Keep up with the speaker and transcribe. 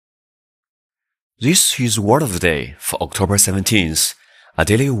This is Word of the Day for October 17th, a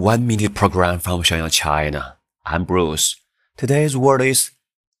daily 1-minute program from Xiangyang, China. I'm Bruce. Today's word is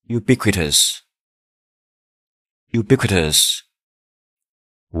ubiquitous. Ubiquitous.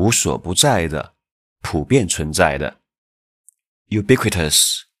 无所不在的，普遍存在的。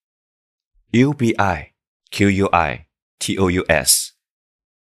Ubiquitous. U-B-I-Q-U-I-T-O-U-S.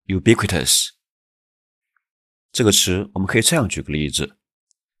 Ubiquitous. 这个词我们可以这样举个例子。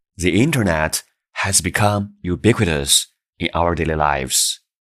The internet has become ubiquitous in our daily lives.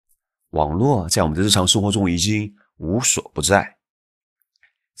 网络在我们的日常生活中已经无所不在。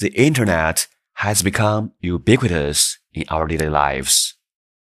The internet has become ubiquitous in our daily lives.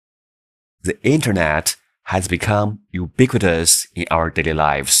 The internet has become ubiquitous in our daily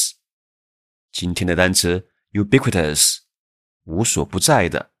lives. 今天的单词 ubiquitous 无所不在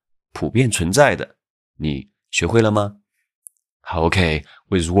的，普遍存在的，你学会了吗？好 OK,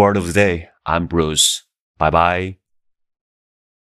 with Word of the Day, I'm Bruce. Bye bye.